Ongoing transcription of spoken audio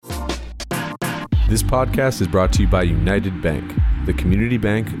This podcast is brought to you by United Bank, the community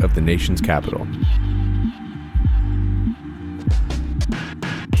bank of the nation's capital.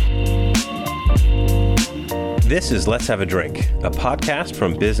 This is Let's Have a Drink, a podcast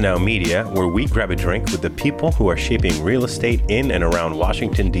from BizNow Media where we grab a drink with the people who are shaping real estate in and around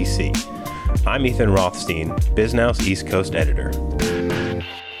Washington, D.C. I'm Ethan Rothstein, BizNow's East Coast editor.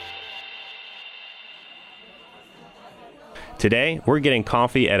 Today, we're getting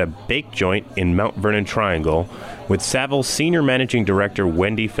coffee at a bake joint in Mount Vernon Triangle with Savills Senior Managing Director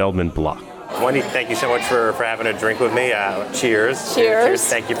Wendy Feldman Block. Wendy, thank you so much for having a drink with me. Cheers. Cheers.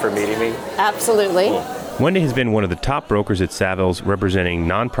 Thank you for meeting me. Absolutely. Cool. Wendy has been one of the top brokers at Savills, representing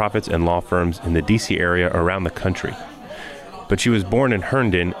nonprofits and law firms in the D.C. area around the country. But she was born in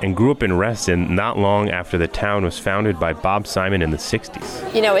Herndon and grew up in Reston not long after the town was founded by Bob Simon in the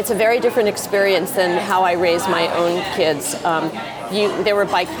 60s. You know, it's a very different experience than how I raised my own kids. There were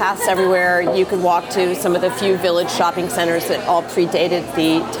bike paths everywhere. You could walk to some of the few village shopping centers that all predated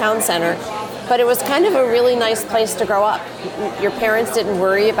the town center. But it was kind of a really nice place to grow up. Your parents didn't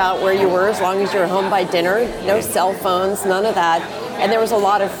worry about where you were as long as you were home by dinner. No cell phones, none of that. And there was a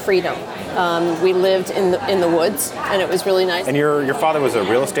lot of freedom. We lived in the woods, and it was really nice. And your father was a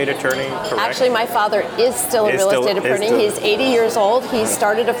real estate attorney, correct? Actually, my father is still a real estate attorney. He's 80 years old. He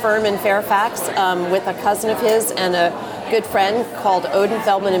started a firm in Fairfax with a cousin of his and a good friend called Odin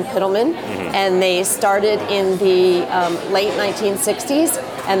Feldman and Pittleman. Mm-hmm. And they started in the late 1960s,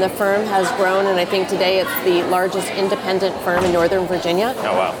 and the firm has grown, and I think today it's the largest independent firm in Northern Virginia.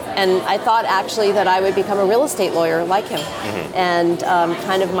 Oh, wow. And I thought actually that I would become a real estate lawyer like him. Mm-hmm. And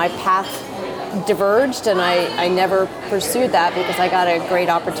kind of my path diverged, and I never pursued that because I got a great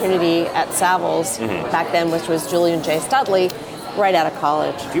opportunity at Savills back then, which was Julian J. Studley, right out of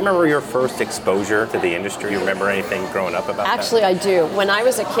college. Do you remember your first exposure to the industry? Do you remember anything growing up about Actually, that? I do. When I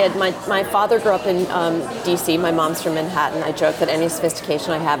was a kid, my father grew up in D.C. My mom's from Manhattan. I joke that any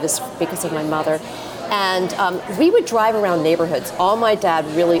sophistication I have is because of my mother. And we would drive around neighborhoods. All my dad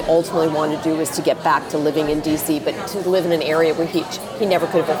really ultimately wanted to do was to get back to living in D.C., but to live in an area where he never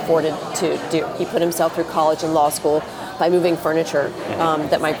could have afforded to do. He put himself through college and law school by moving furniture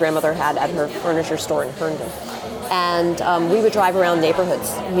that my grandmother had at her furniture store in Herndon. And we would drive around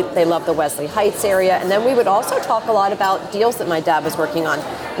neighborhoods. They loved the Wesley Heights area. And then we would also talk a lot about deals that my dad was working on.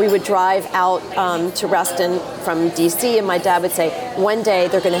 We would drive out to Reston from D.C., and my dad would say, one day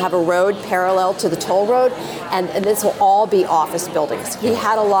they're going to have a road parallel to the toll road, and this will all be office buildings. He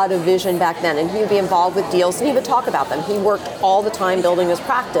had a lot of vision back then, and he would be involved with deals, and he would talk about them. He worked all the time building his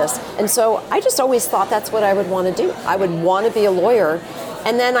practice. And so I just always thought that's what I would want to do. I would want to be a lawyer.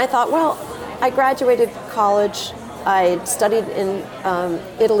 And then I thought, well, I graduated college. I studied in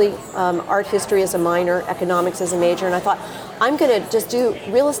Italy, art history as a minor, economics as a major, and I thought, I'm going to just do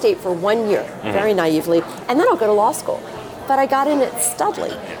real estate for 1 year, very naively, and then I'll go to law school. But I got in at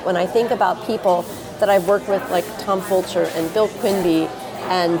Studley. When I think about people that I've worked with, like Tom Fulcher and Bill Quinby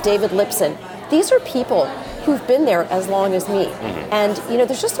and David Lipson, these are people who've been there as long as me. And, you know,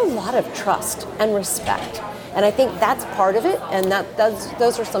 there's just a lot of trust and respect. And I think that's part of it, and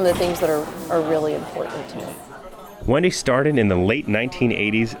those are some of the things that are really important to me. Wendy started in the late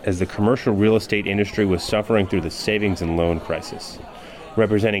 1980s as the commercial real estate industry was suffering through the savings and loan crisis.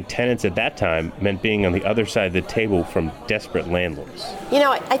 Representing tenants at that time meant being on the other side of the table from desperate landlords. You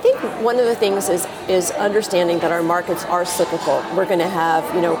know, I think one of the things is understanding that our markets are cyclical. We're going to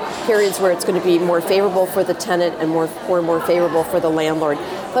have, you know, periods where it's going to be more favorable for the tenant and more favorable for the landlord.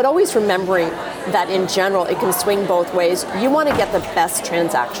 But always remembering that in general, it can swing both ways. You want to get the best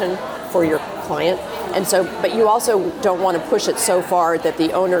transaction for your client. And so, but you also don't want to push it so far that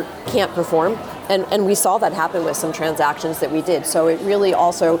the owner can't perform. And we saw that happen with some transactions that we did. So it really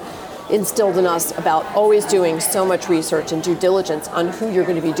also instilled in us about always doing so much research and due diligence on who you're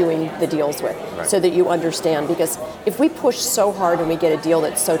going to be doing the deals with, right, so that you understand. Because if we push so hard and we get a deal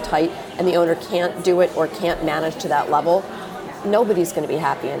that's so tight and the owner can't do it or can't manage to that level, nobody's going to be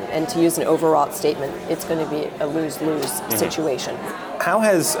happy. And to use an overwrought statement, it's going to be a lose-lose situation. How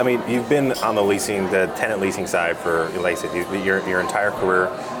has, you've been on the tenant leasing side for, like I said, your entire career.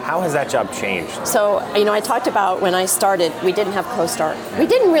 How has that job changed? So, you know, I talked about when I started, we didn't have CoStar. We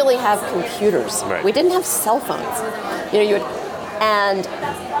didn't really have computers. Right. We didn't have cell phones. You know, and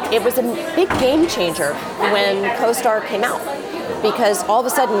it was a big game changer when CoStar came out, because all of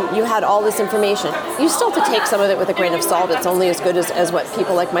a sudden you had all this information. You still have to take some of it with a grain of salt. It's only as good as what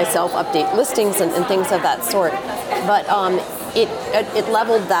people like myself update listings and things of that sort. But it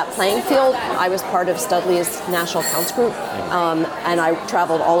leveled that playing field. I was part of Studley's National Accounts Group, and I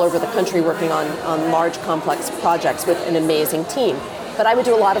traveled all over the country working on large, complex projects with an amazing team. but I would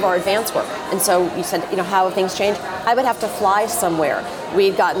do a lot of our advance work. And so you said, how have things changed? I would have to fly somewhere.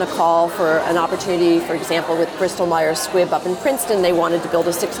 We'd gotten a call for an opportunity, for example, with Bristol Myers Squibb up in Princeton. They wanted to build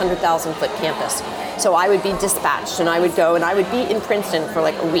a 600,000 foot campus. So I would be dispatched, and I would go, and I would be in Princeton for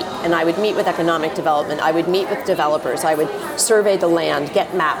like a week, and I would meet with economic development. I would meet with developers. I would survey the land,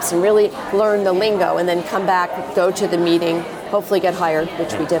 get maps, and really learn the lingo, and then come back, go to the meeting, hopefully get hired,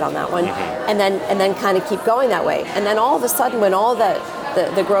 which we did on that one, and then kind of keep going that way. And then all of a sudden, when all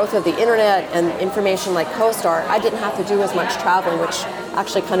the growth of the internet and information like CoStar, I didn't have to do as much traveling, which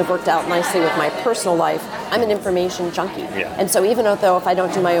actually kind of worked out nicely with my personal life. I'm an information junkie. Yeah. And so even though if I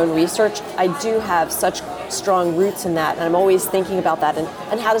don't do my own research, I do have such strong roots in that, and I'm always thinking about that,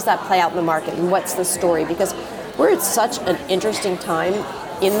 and how does that play out in the market, and what's the story? Because we're at such an interesting time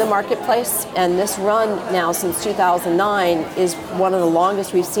in the marketplace, and this run now since 2009 is one of the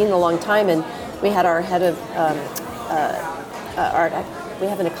longest we've seen in a long time. And we had our head of we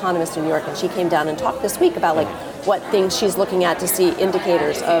have an economist in New York, and she came down and talked this week about like what things she's looking at to see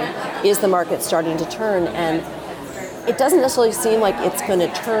indicators of, is the market starting to turn? And it doesn't necessarily seem like it's going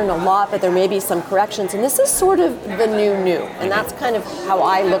to turn a lot, but there may be some corrections. And this is sort of the new, and that's kind of how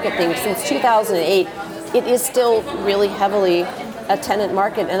I look at things. Since 2008, it is still really heavily a tenant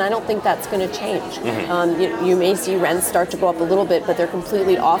market, and I don't think that's going to change. You may see rents start to go up a little bit, but they're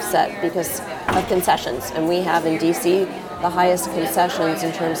completely offset because of concessions. And we have in DC the highest concessions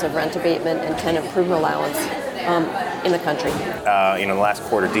in terms of rent abatement and tenant improvement allowance in the country. In the last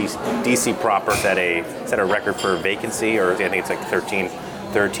quarter, DC proper set a record for vacancy, or I think it's like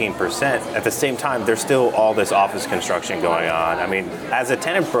 13%. At the same time, there's still all this office construction going on. I mean, as a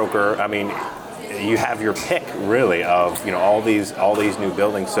tenant broker, you have your pick really of all these new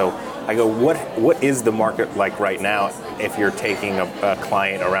buildings. So I go, what is the market like right now if you're taking a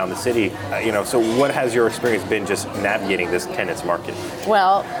client around the city? So what has your experience been just navigating this tenants market?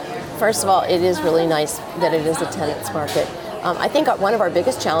 Well, first of all, it is really nice that it is a tenants market. I think one of our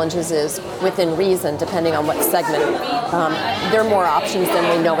biggest challenges is within reason, depending on what segment, there are more options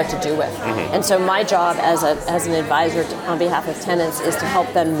than we know what to do with. And so my job as an advisor on behalf of tenants is to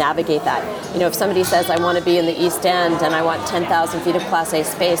help them navigate that. If somebody says, I want to be in the East End and I want 10,000 feet of Class A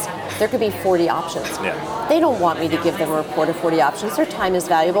space, there could be 40 options. Yeah. They don't want me to give them a report of 40 options. Their time is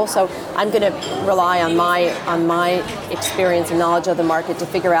valuable, so I'm going to rely on my experience and knowledge of the market to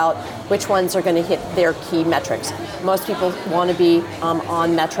figure out which ones are going to hit their key metrics. Most people want to be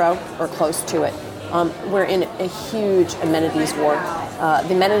on Metro or close to it. We're in a huge amenities war.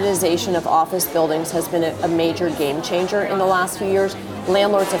 The amenitization of office buildings has been a major game changer in the last few years.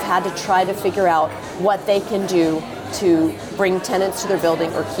 Landlords have had to try to figure out what they can do to bring tenants to their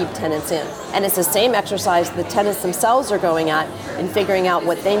building or keep tenants in. And it's the same exercise the tenants themselves are going at in figuring out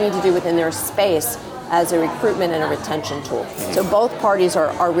what they need to do within their space as a recruitment and a retention tool. So both parties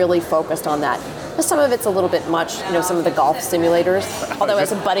are really focused on that. But some of it's a little bit much, some of the golf simulators. Although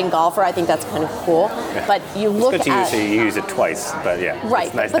as a budding golfer, I think that's kind of cool. But you look at... It's good to use it twice, but yeah.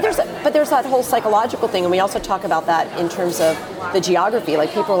 Right, nice but there's that whole psychological thing, and we also talk about that in terms of the geography.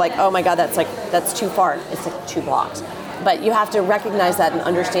 Like people are like, oh my God, that's too far. It's like 2 blocks. But you have to recognize that and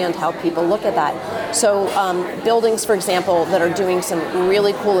understand how people look at that. So buildings, for example, that are doing some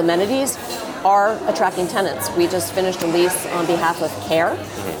really cool amenities are attracting tenants. We just finished a lease on behalf of CARE,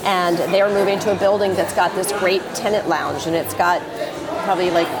 and they're moving to a building that's got this great tenant lounge, and it's got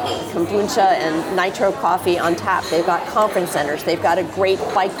probably like kombucha and nitro coffee on tap. They've got conference centers. They've got a great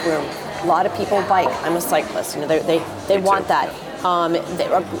bike room. A lot of people bike. I'm a cyclist. They want that.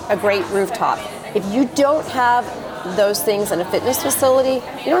 A great rooftop. If you don't have those things in a fitness facility,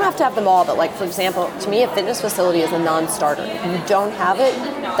 you don't have to have them all, but like, for example, to me, a fitness facility is a non-starter. If you don't have it,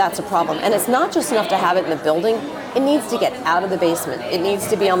 that's a problem. And it's not just enough to have it in the building. It needs to get out of the basement. It needs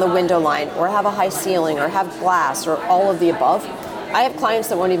to be on the window line, or have a high ceiling, or have glass, or all of the above. I have clients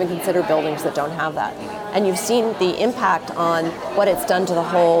that won't even consider buildings that don't have that. And you've seen the impact on what it's done to the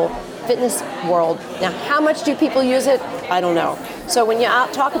whole fitness world. Now, how much do people use it? I don't know. So when you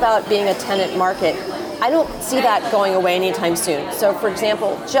talk about being a tenant market, I don't see that going away anytime soon. So for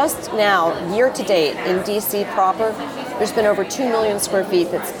example, just now, year to date in DC proper, there's been over 2 million square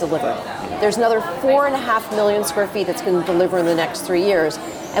feet that's delivered. There's another 4.5 million square feet that's going to deliver in the next 3 years.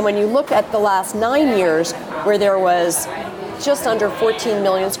 And when you look at the last 9 years, where there was just under 14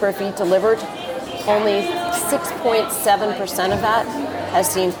 million square feet delivered, only 6.7% of that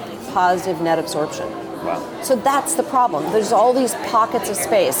has seen positive net absorption. Wow. So that's the problem. There's all these pockets of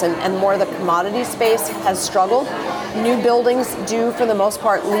space, and more of the commodity space has struggled. New buildings do, for the most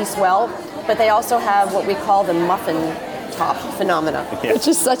part, lease well, but they also have what we call the muffin top phenomena, which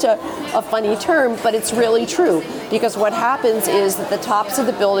is such a funny term, but it's really true, because what happens is that the tops of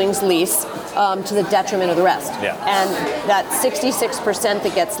the buildings lease to the detriment of the rest. Yeah. And that 66%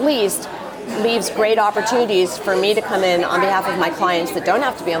 that gets leased leaves great opportunities for me to come in on behalf of my clients that don't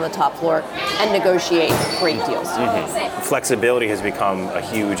have to be on the top floor and negotiate great deals. Flexibility has become a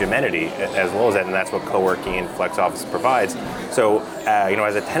huge amenity as well as that, and that's what co-working and flex office provides. So,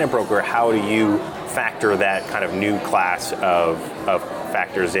 as a tenant broker, how do you factor that kind of new class of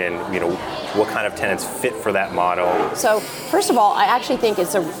factors in? What kind of tenants fit for that model? So, first of all, I actually think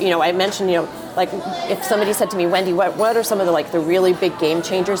it's I mentioned, like if somebody said to me, Wendy, what are some of the really big game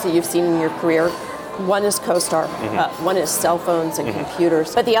changers that you've seen in your career? One is CoStar, one is cell phones and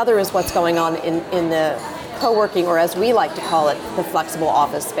computers, but the other is what's going on in the co-working, or as we like to call it, the flexible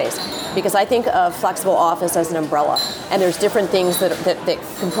office space. Because I think of flexible office as an umbrella, and there's different things that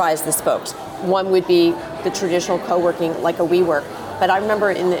comprise the spokes. One would be the traditional co-working, like a WeWork. But I remember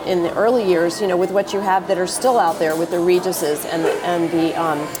in the early years, with what you have that are still out there with the Reguses and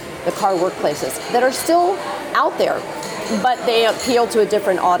the car workplaces that are still out there, but they appeal to a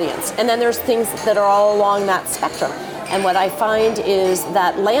different audience. And then there's things that are all along that spectrum. And what I find is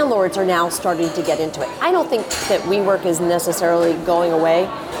that landlords are now starting to get into it. I don't think that WeWork is necessarily going away,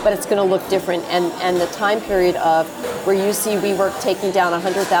 but it's going to look different. And the time period of where you see WeWork taking down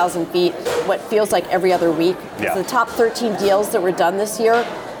 100,000 feet, what feels like every other week. Yeah. The top 13 deals that were done this year,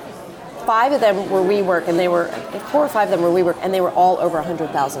 5 of them were WeWork, and 4 or 5 of them were WeWork, and they were all over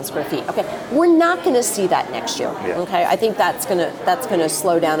 100,000 square feet. Okay, we're not going to see that next year. Yeah. Okay, I think that's going to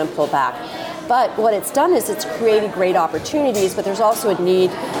slow down and pull back. But what it's done is it's created great opportunities, but there's also a need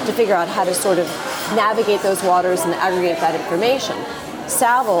to figure out how to sort of navigate those waters and aggregate that information.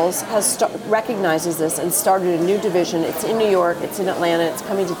 Savills recognizes this and started a new division. It's in New York, it's in Atlanta, it's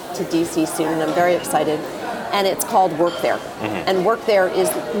coming to DC soon, and I'm very excited. And it's called Work There. And Work There is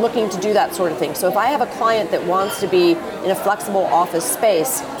looking to do that sort of thing. So if I have a client that wants to be in a flexible office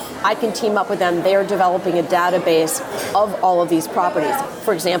space, I can team up with them. They are developing a database of all of these properties.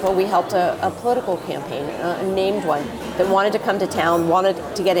 For example, we helped a political campaign, a named one, that wanted to come to town, wanted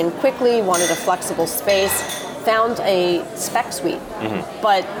to get in quickly, wanted a flexible space, found a spec suite.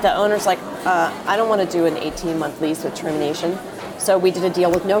 But the owner's like, I don't want to do an 18-month lease with termination. So we did a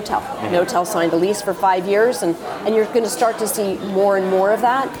deal with Notel. Notel signed a lease for 5 years, and you're going to start to see more and more of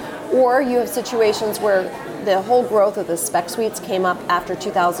that. Or you have situations where the whole growth of the spec suites came up after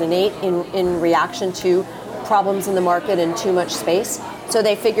 2008 in reaction to problems in the market and too much space. So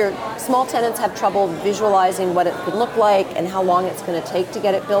they figured small tenants have trouble visualizing what it could look like and how long it's going to take to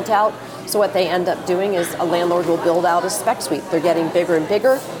get it built out. So what they end up doing is a landlord will build out a spec suite. They're getting bigger and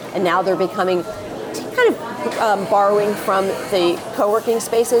bigger, and now they're becoming kind of borrowing from the co-working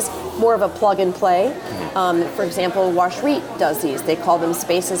spaces, more of a plug and play. For example, WashREIT does these. They call them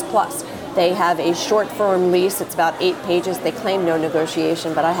Spaces Plus. They have a short form lease. It's about 8 pages. They claim no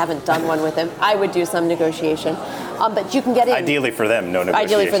negotiation, but I haven't done one with them. I would do some negotiation. But you can get in. Ideally for them, no negotiation.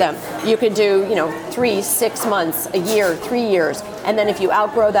 Ideally for them. You could do, 3, 6 months, a year, 3 years. And then if you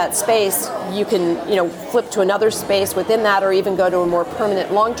outgrow that space, you can, flip to another space within that, or even go to a more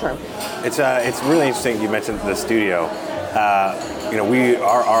permanent long term. It's really interesting you mentioned the studio.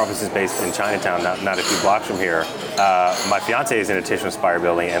 Our office is based in Chinatown, not a few blocks from here. My fiance is in a Tishman Speyer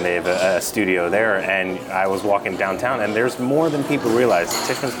building, and they have a studio there. And I was walking downtown, and there's more than people realize.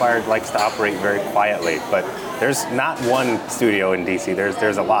 Tishman Speyer likes to operate very quietly, but there's not one studio in DC.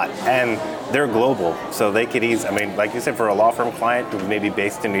 There's a lot, and they're global, so they could like you said, for a law firm client who may be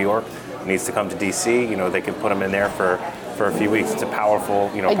based in New York, needs to come to DC, they can put them in there for a few weeks. It's a powerful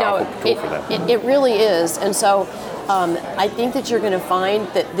tool for them. It really is, and so. I think that you're going to find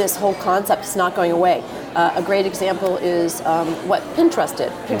that this whole concept is not going away. A great example is what Pinterest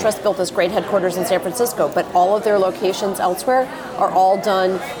did. Pinterest built this great headquarters in San Francisco, but all of their locations elsewhere are all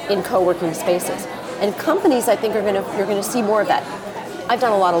done in co-working spaces. And companies, I think, you're going to see more of that. I've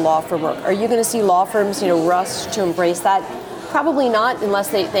done a lot of law firm work. Are you going to see law firms, rush to embrace that? Probably not, unless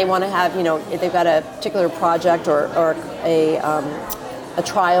they want to have, if they've got a particular project or a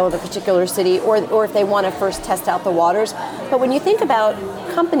trial in a particular city, or if they want to first test out the waters. But when you think about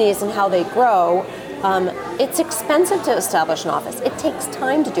companies and how they grow, it's expensive to establish an office. It takes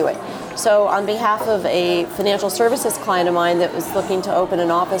time to do it. So on behalf of a financial services client of mine that was looking to open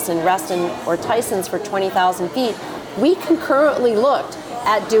an office in Reston or Tysons for 20,000 feet, we concurrently looked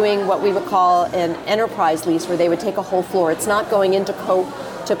at doing what we would call an enterprise lease, where they would take a whole floor. It's not going into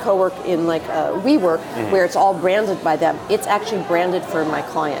co-work in like WeWork, where it's all branded by them. It's actually branded for my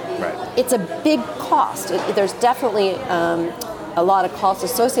client. Right. It's a big cost. There's definitely a lot of costs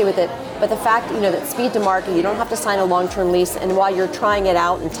associated with it. But the fact, that speed to market, you don't have to sign a long-term lease, and while you're trying it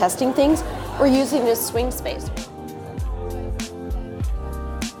out and testing things, we're using this swing space.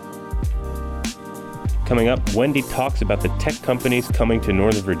 Coming up, Wendy talks about the tech companies coming to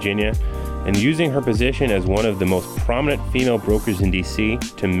Northern Virginia and using her position as one of the most prominent female brokers in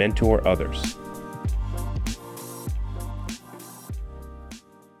DC to mentor others.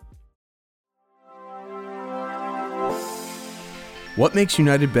 What makes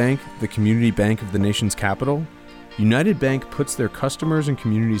United Bank the community bank of the nation's capital? United Bank puts their customers and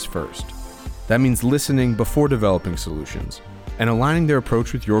communities first. That means listening before developing solutions and aligning their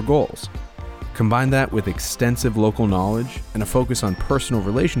approach with your goals. Combine that with extensive local knowledge and a focus on personal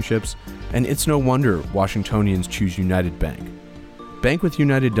relationships, and it's no wonder Washingtonians choose United Bank.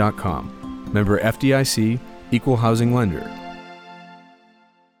 Bankwithunited.com. Member FDIC, Equal Housing Lender.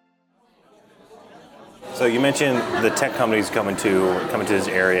 So you mentioned the tech companies coming to this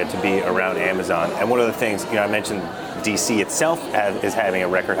area to be around Amazon, and one of the things I mentioned, DC itself is having a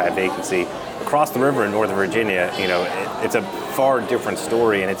record high vacancy. Across the river in Northern Virginia, it's a far different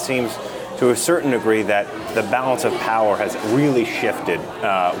story, and it seems to a certain degree that the balance of power has really shifted,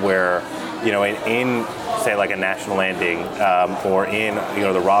 where in say like a National Landing or in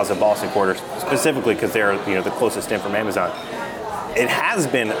the Raza Boston corridor specifically, because they're the closest in from Amazon. It has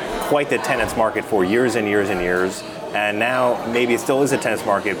been quite the tenants market for years and years and years, and now maybe it still is a tenants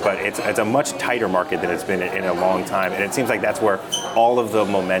market, but it's a much tighter market than it's been in a long time, and it seems like that's where all of the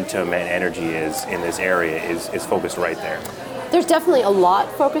momentum and energy is in this area is focused right there. There's definitely a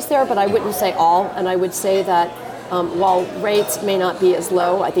lot focused there, but I wouldn't say all, and I would say that while rates may not be as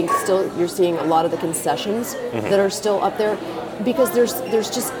low, I think still you're seeing a lot of the concessions that are still up there, because there's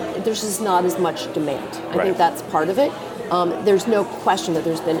just not as much demand. I think that's part of it. There's no question that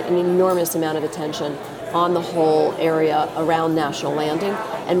there's been an enormous amount of attention on the whole area around National Landing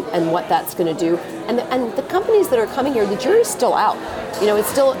and what that's going to do. And the companies that are coming here, the jury's still out. It's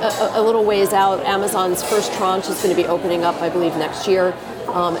still a little ways out. Amazon's first tranche is going to be opening up, I believe, next year.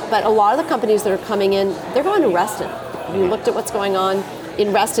 But a lot of the companies that are coming in, they're going to Reston. You looked at what's going on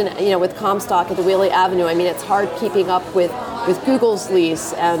in Reston, with Comstock at the Whaley Avenue. I mean, it's hard keeping up with Google's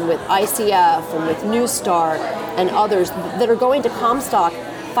lease and with ICF and with Newstar and others that are going to Comstock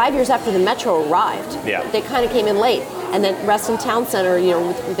 5 years after the Metro arrived. Yeah. They kind of came in late. And then Reston Town Center,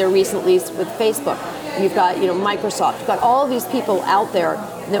 with their recent lease with Facebook. You've got, Microsoft. You've got all of these people out there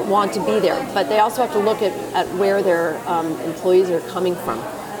that want to be there. But they also have to look at where their employees are coming from.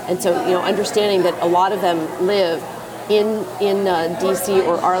 And so, understanding that a lot of them live in DC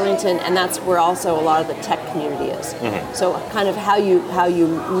or Arlington, and that's where also a lot of the tech community is. So kind of how you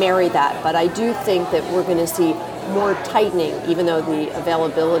marry that. But I do think that we're going to see more tightening, even though the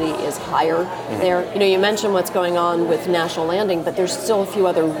availability is higher there. You mentioned what's going on with National Landing, but there's still a few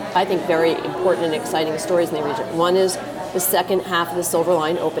other, I think, very important and exciting stories in the region. One is the second half of the Silver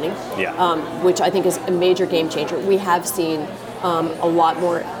Line opening, which I think is a major game changer. We have seen a lot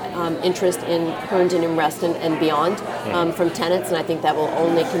more interest in Herndon and Reston and beyond from tenants, and I think that will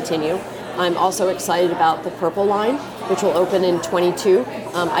only continue. I'm also excited about the Purple Line, which will open in 22.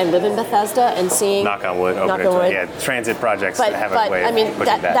 I live in Bethesda, and seeing knock on wood, transit projects have a way of pushing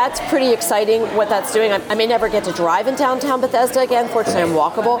that. That's pretty exciting what that's doing. I may never get to drive in downtown Bethesda again. Fortunately, I'm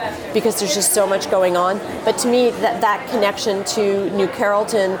walkable because there's just so much going on. But to me, that connection to New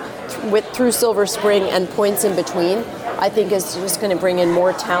Carrollton through Silver Spring and points in between, I think is just going to bring in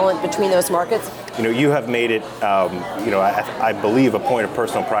more talent between those markets. You have made it, I believe, a point of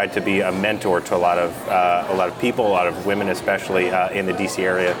personal pride to be a mentor to a lot of people, a lot of women, especially in the DC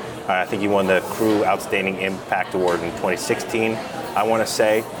area. I think you won the Crew Outstanding Impact Award in 2016. I want to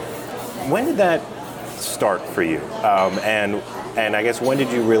say, when did that start for you? And I guess when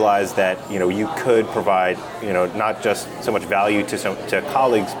did you realize that you could provide not just so much value to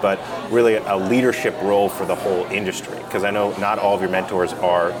colleagues, but really a leadership role for the whole industry? Because I know not all of your mentors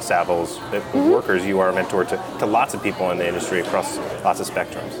are Savills workers. You are a mentor to lots of people in the industry across lots of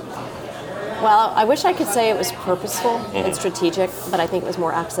spectrums. Well, I wish I could say it was purposeful and strategic, but I think it was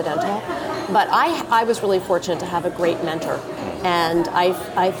more accidental. But I was really fortunate to have a great mentor. And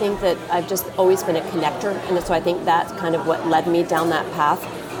I think that I've just always been a connector, and so I think that's kind of what led me down that path.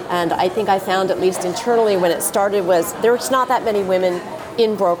 And I think I found, at least internally when it started, was there's not that many women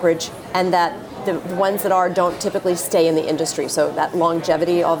in brokerage, and that the ones that are don't typically stay in the industry. So that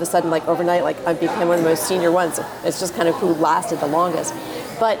longevity, all of a sudden, like overnight, like I became one of the most senior ones. It's just kind of who lasted the longest.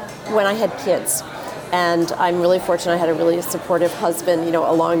 But when I had kids, and I'm really fortunate I had a really supportive husband,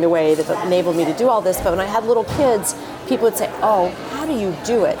 along the way that enabled me to do all this. But when I had little kids, people would say, "Oh, how do you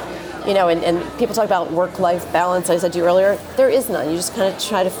do it?" and people talk about work-life balance. I said to you earlier, there is none. You just kind of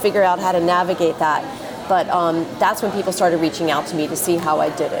try to figure out how to navigate that. But that's when people started reaching out to me to see how I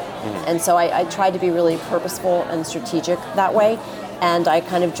did it. And so I tried to be really purposeful and strategic that way. And I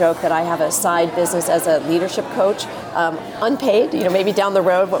kind of joke that I have a side business as a leadership coach, unpaid, maybe down the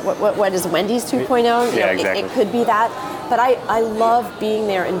road. What is Wendy's 2.0? Yeah, exactly. It could be that. But I love being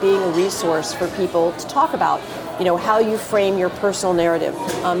there and being a resource for people to talk about, how you frame your personal narrative,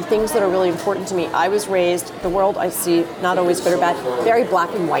 things that are really important to me. I was raised, the world I see, not always good or bad, very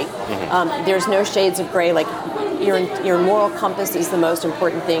black and white. There's no shades of gray. Like your moral compass is the most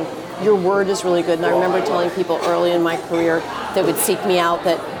important thing. Your word is really good. And I remember telling people early in my career that would seek me out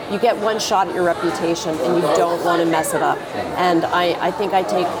that you get one shot at your reputation and you don't want to mess it up. And I think I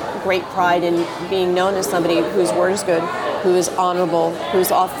take great pride in being known as somebody whose word is good, who is honorable,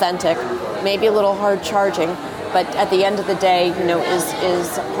 who's authentic, maybe a little hard charging, but at the end of the day,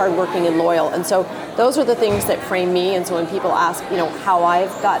 is hardworking and loyal. And so those are the things that frame me. And so when people ask, how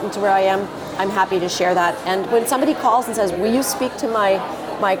I've gotten to where I am, I'm happy to share that. And when somebody calls and says, will you speak to my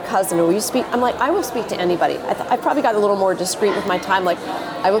cousin, or will you speak? I'm like, I will speak to anybody. I probably got a little more discreet with my time. Like,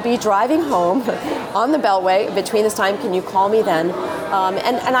 I will be driving home on the Beltway. Between this time, can you call me then?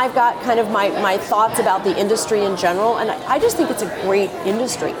 And I've got kind of my thoughts about the industry in general. And I just think it's a great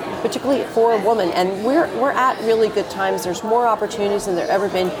industry, particularly for a woman. And we're at really good times. There's more opportunities than there ever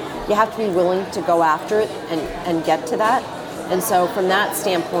been. You have to be willing to go after it and get to that. And so from that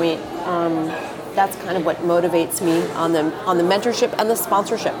standpoint, that's kind of what motivates me on the mentorship and the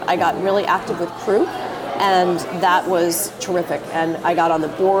sponsorship. I got really active with Crew, and that was terrific. And I got on the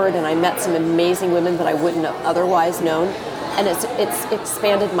board, and I met some amazing women that I wouldn't have otherwise known. And it's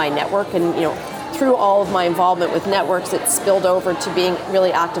expanded my network, and through all of my involvement with networks, it spilled over to being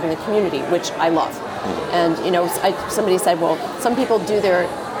really active in the community, which I love. And somebody said, well, some people do their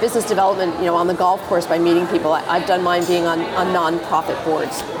business development, on the golf course by meeting people. I've done mine being on nonprofit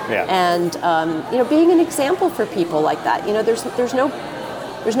boards, and being an example for people like that.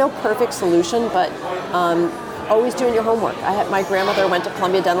 There's no perfect solution, but always doing your homework. My grandmother went to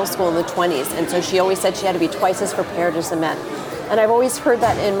Columbia Dental School in the 1920s, and so she always said she had to be twice as prepared as the men. And I've always heard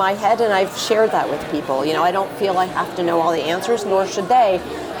that in my head, and I've shared that with people. I don't feel I have to know all the answers, nor should they,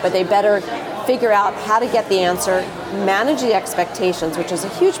 but they better figure out how to get the answer, manage the expectations, which is a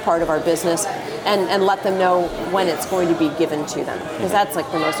huge part of our business, and let them know when it's going to be given to them. Because that's like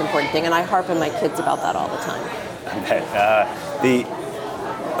the most important thing, and I harp on my kids about that all the time. Okay.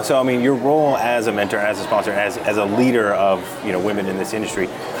 So, I mean, your role as a mentor, as a sponsor, as a leader of women in this industry,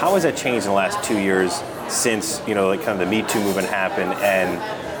 how has that changed in the last 2 years since kind of the Me Too movement happened? And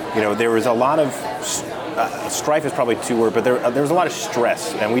there was a lot of strife is probably too word, but there was a lot of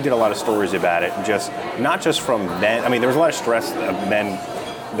stress, and we did a lot of stories about it. Not just from men. I mean, there was a lot of stress of men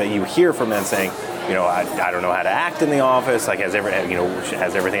that you hear from men saying, I don't know how to act in the office. Like, has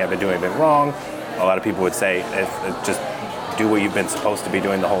everything I've been doing been wrong? A lot of people would say, just do what you've been supposed to be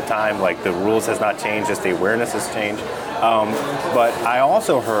doing the whole time. Like, the rules has not changed, just the awareness has changed. But I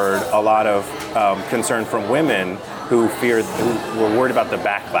also heard a lot of concern from women who were worried about the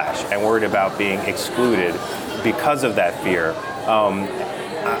backlash and worried about being excluded because of that fear.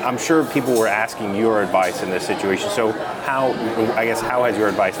 I'm sure people were asking your advice in this situation. So how has your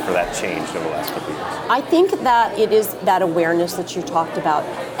advice for that changed over the last couple of years? I think that it is that awareness that you talked about,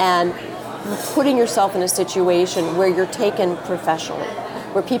 and putting yourself in a situation where you're taken professionally,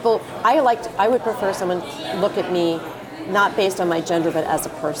 where people, I would prefer someone look at me not based on my gender, but as a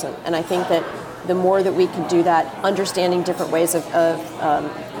person. And I think that the more that we can do that, understanding different ways of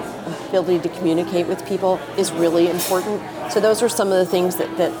ability to communicate with people is really important. So those are some of the things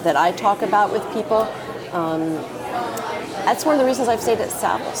that I talk about with people. That's one of the reasons I've stayed at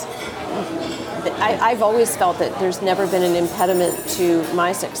Savills. I've always felt that there's never been an impediment to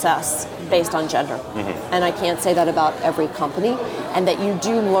my success based on gender. Mm-hmm. And I can't say that about every company, and that you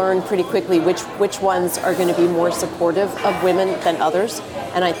do learn pretty quickly which ones are going to be more supportive of women than others.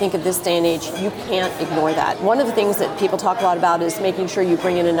 And I think at this day and age, you can't ignore that. One of the things that people talk a lot about is making sure you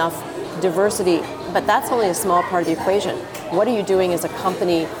bring in enough diversity, but that's only a small part of the equation. What are you doing as a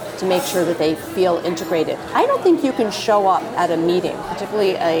company to make sure that they feel integrated? I don't think you can show up at a meeting,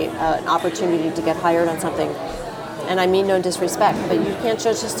 particularly an opportunity to get hired on something, and I mean no disrespect, but you can't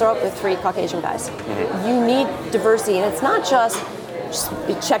just throw up with 3 Caucasian guys. Mm-hmm. You need diversity, and it's not just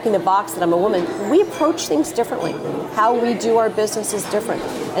checking the box that I'm a woman. We approach things differently. How we do our business is different.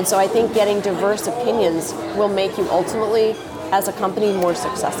 And so I think getting diverse opinions will make you ultimately, as a company, more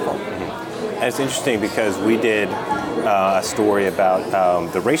successful. Mm-hmm. And it's interesting because we did a story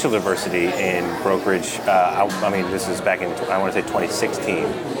about the racial diversity in brokerage. I mean, this is back in, I want to say 2016.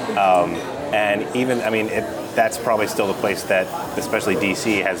 And even, I mean, that's probably still the place that, especially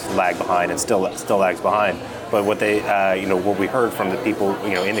DC, has lagged behind and still lags behind. But what they, what we heard from the people,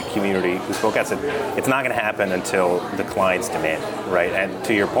 in the community who spoke out said, it's not going to happen until the clients demand it, right? And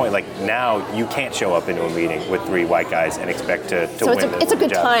to your point, like now you can't show up into a meeting with 3 white guys and expect to so win. It's a good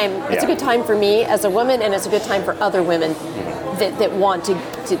job. time. Yeah. It's a good time for me as a woman, and it's a good time for other women that want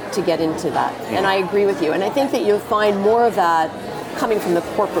to get into that. And I agree with you. And I think that you'll find more of that coming from the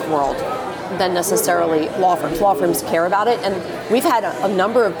corporate world than necessarily law firms. Law firms care about it, and we've had a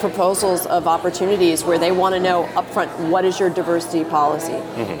number of proposals of opportunities where they want to know upfront, what is your diversity policy?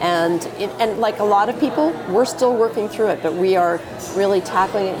 And like a lot of people, we're still working through it, but we are really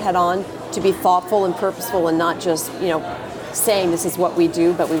tackling it head on to be thoughtful and purposeful and not just, saying this is what we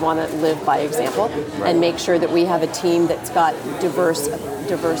do, but we want to live by example and make sure that we have a team that's got diverse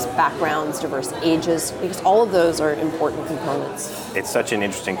backgrounds, diverse ages, because all of those are important components. It's such an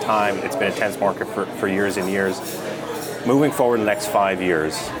interesting time. It's been a tense market for years and years. Moving forward in the next 5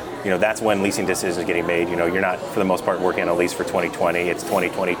 years, that's when leasing decisions are getting made. You're not, for the most part, working on a lease for 2020. It's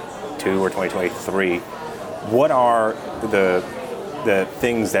 2022 or 2023. What are the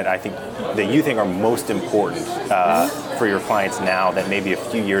things that you think are most important for your clients now that maybe a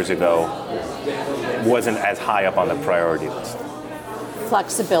few years ago wasn't as high up on the priority list?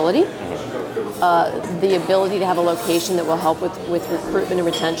 Flexibility, the ability to have a location that will help with recruitment and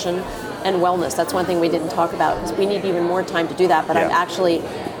retention, and wellness. That's one thing we didn't talk about, because we need even more time to do that, but I'm actually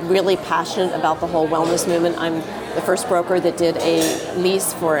really passionate about the whole wellness movement. I'm the first broker that did a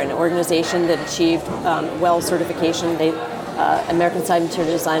lease for an organization that achieved WELL certification. American Side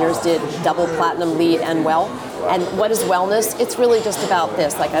Interior Designers did double platinum LEED and WELL. And what is wellness? It's really just about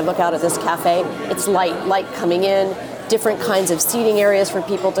this. Like, I look out at this cafe, it's light coming in, different kinds of seating areas for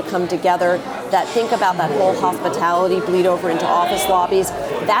people to come together, that think about that whole hospitality bleed over into office lobbies.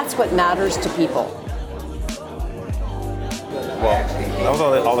 That's what matters to people. Well, that was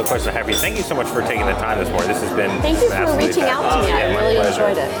all the questions I have for you. Thank you so much for taking the time this morning. This has been Thank you for reaching out to me. I really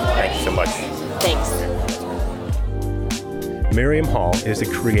enjoyed it. Thank you so much. Thanks. Miriam Hall is the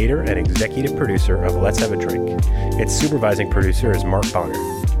creator and executive producer of Let's Have a Drink. Its supervising producer is Mark Bonner.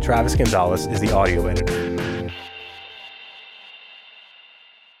 Travis Gonzalez is the audio editor.